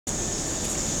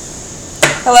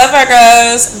Hello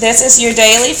Virgos, this is your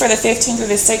daily for the 15th through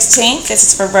the 16th. This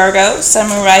is for Virgo, Sun,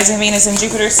 Moon, Rising, Venus, and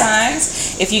Jupiter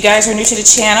signs. If you guys are new to the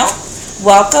channel,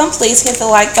 welcome. Please hit the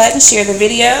like button, share the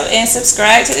video, and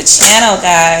subscribe to the channel,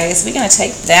 guys. We're going to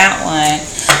take that one.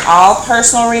 All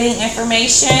personal reading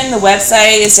information, the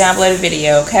website is down below the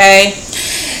video, okay?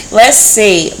 Let's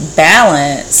see,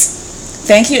 balance.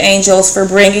 Thank you, angels, for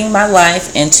bringing my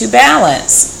life into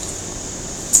balance.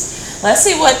 Let's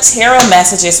see what tarot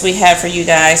messages we have for you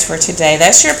guys for today.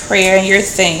 That's your prayer and your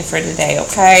theme for today,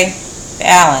 okay?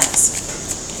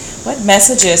 Balance. What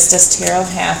messages does tarot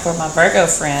have for my Virgo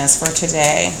friends for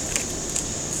today?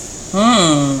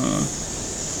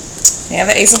 We have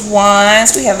the Ace of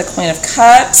Wands. We have the Queen of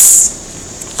Cups.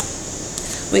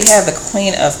 We have the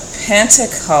Queen of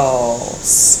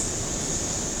Pentacles.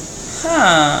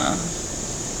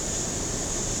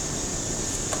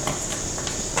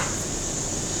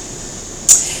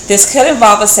 This could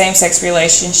involve a same-sex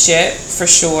relationship for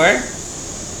sure,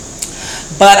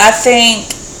 but I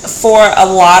think for a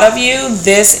lot of you,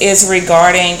 this is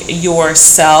regarding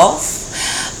yourself,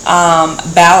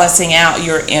 balancing out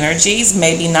your energies,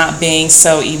 maybe not being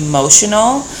so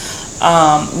emotional,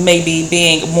 maybe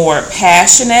being more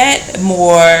passionate,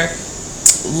 more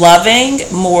loving,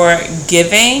 more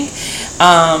giving,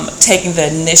 taking the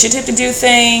initiative to do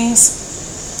things.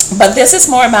 But this is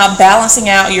more about balancing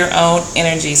out your own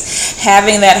energies,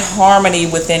 having that harmony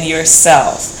within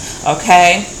yourself,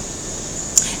 okay?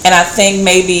 And I think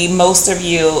maybe most of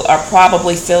you are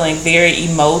probably feeling very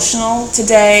emotional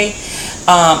today,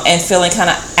 and feeling kind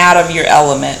of out of your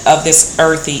element of this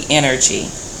earthy energy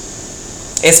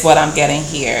is what I'm getting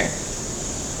here.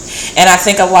 And I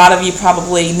think a lot of you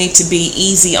probably need to be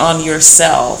easy on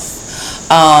yourself,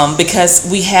 because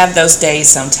we have those days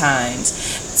sometimes.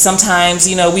 Sometimes,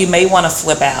 you know, we may want to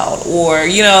flip out, or,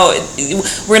 you know,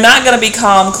 we're not going to be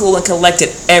calm, cool, and collected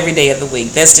every day of the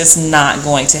week. That's just not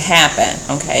going to happen,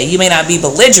 okay? You may not be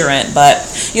belligerent, but,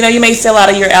 you know, you may feel out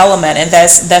of your element, and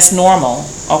that's normal,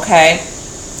 okay?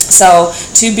 So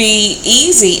to be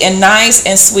easy and nice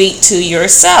and sweet to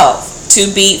yourself,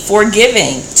 to be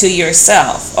forgiving to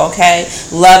yourself, okay?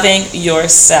 Loving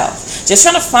yourself. Just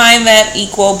trying to find that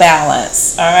equal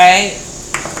balance, all right?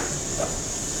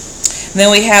 Then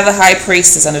we have the High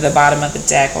Priestess under the bottom of the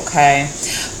deck, okay?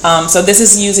 So this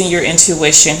is using your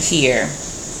intuition here.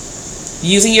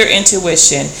 Using your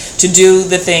intuition to do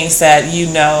the things that you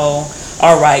know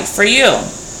are right for you.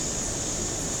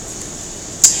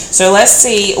 So let's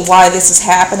see why this is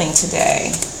happening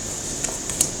today.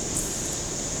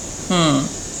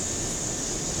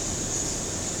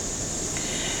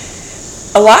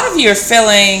 A lot of you are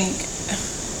feeling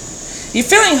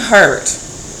hurt.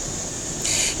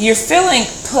 You're feeling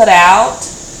put out.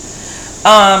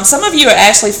 Some of you are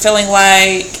actually feeling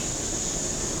like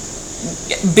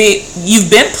you've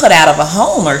been put out of a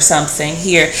home or something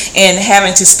here and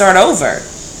having to start over.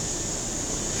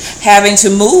 Having to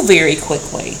move very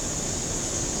quickly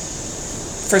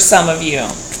for some of you.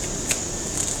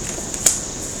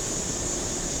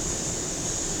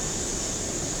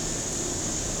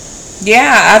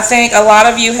 Yeah, I think a lot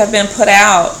of you have been put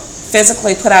out.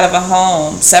 Physically put out of a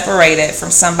home, separated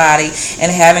from somebody, and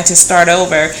having to start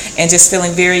over and just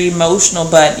feeling very emotional,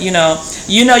 but you know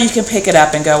you can pick it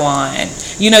up and go on.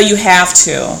 You know you have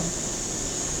to.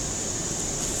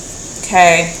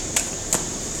 Okay.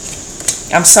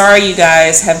 I'm sorry you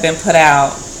guys have been put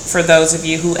out. For those of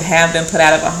you who have been put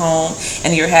out of a home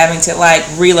and you're having to like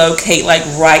relocate like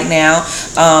right now,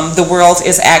 the world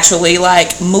is actually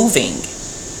like moving.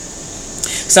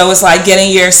 So it's like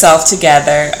getting yourself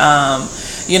together,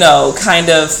 you know, kind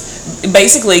of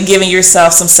basically giving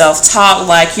yourself some self-talk,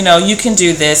 like, you know, you can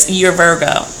do this, you're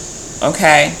Virgo,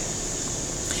 okay?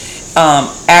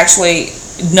 Actually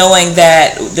knowing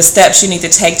that the steps you need to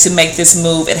take to make this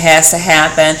move, it has to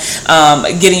happen,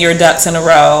 getting your ducks in a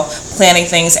row, planning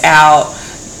things out.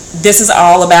 This is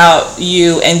all about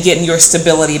you and getting your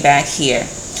stability back here.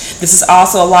 This is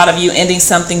also a lot of you ending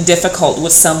something difficult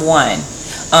with someone.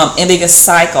 Ending a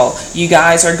cycle. You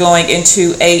guys are going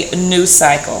into a new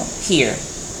cycle here.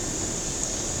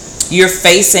 You're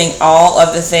facing all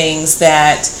of the things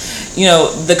that, you know,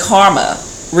 the karma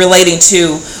relating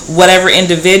to whatever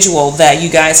individual that you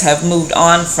guys have moved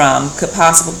on from. Could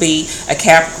possibly be a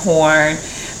Capricorn,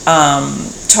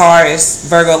 Taurus,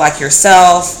 Virgo like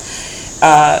yourself,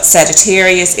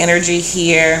 Sagittarius energy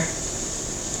here.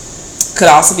 Could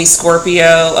also be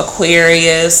Scorpio,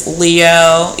 Aquarius,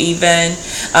 Leo, even.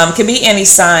 Could be any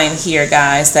sign here,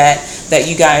 guys, that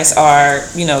you guys are,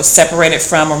 you know, separated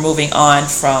from or moving on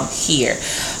from here.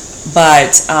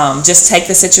 But just take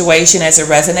the situation as it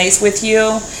resonates with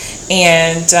you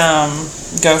and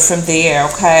go from there,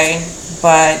 okay?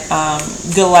 But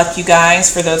good luck, you guys,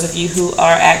 for those of you who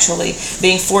are actually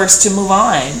being forced to move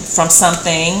on from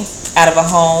something, out of a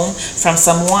home, from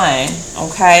someone,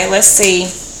 okay? Let's see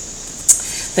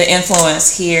the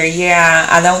influence here. Yeah,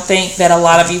 I don't think that a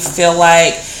lot of you feel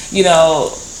like, you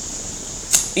know,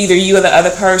 either you or the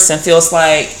other person feels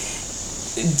like,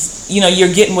 you know,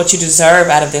 you're getting what you deserve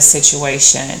out of this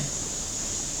situation.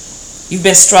 You've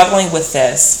been struggling with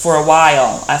this for a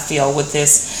while, I feel, with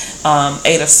this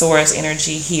Eight of Swords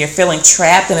energy here, feeling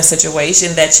trapped in a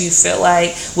situation that you feel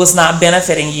like was not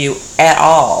benefiting you at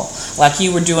all, like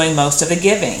you were doing most of the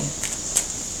giving.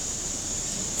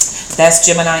 That's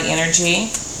Gemini energy.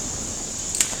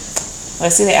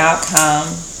 Let's see the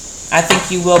outcome. I think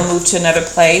you will move to another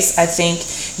place. I think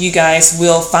you guys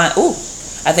will find,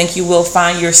 I think you will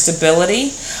find your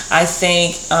stability. I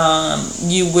think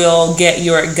you will get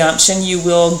your gumption. You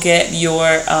will get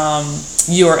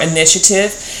your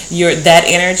initiative, that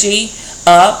energy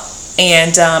up,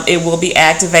 and it will be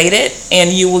activated,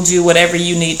 and you will do whatever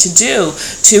you need to do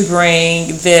to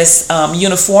bring this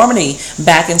uniformity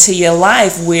back into your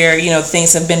life, where, you know,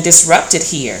 things have been disrupted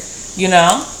here, you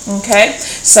know. Okay,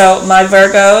 so my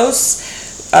Virgos,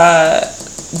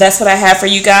 that's what I have for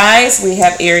you guys. We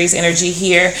have Aries energy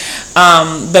here,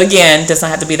 but again, does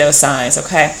not have to be those signs.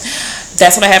 Okay,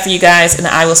 that's what I have for you guys, and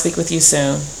I will speak with you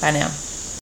soon. Bye now.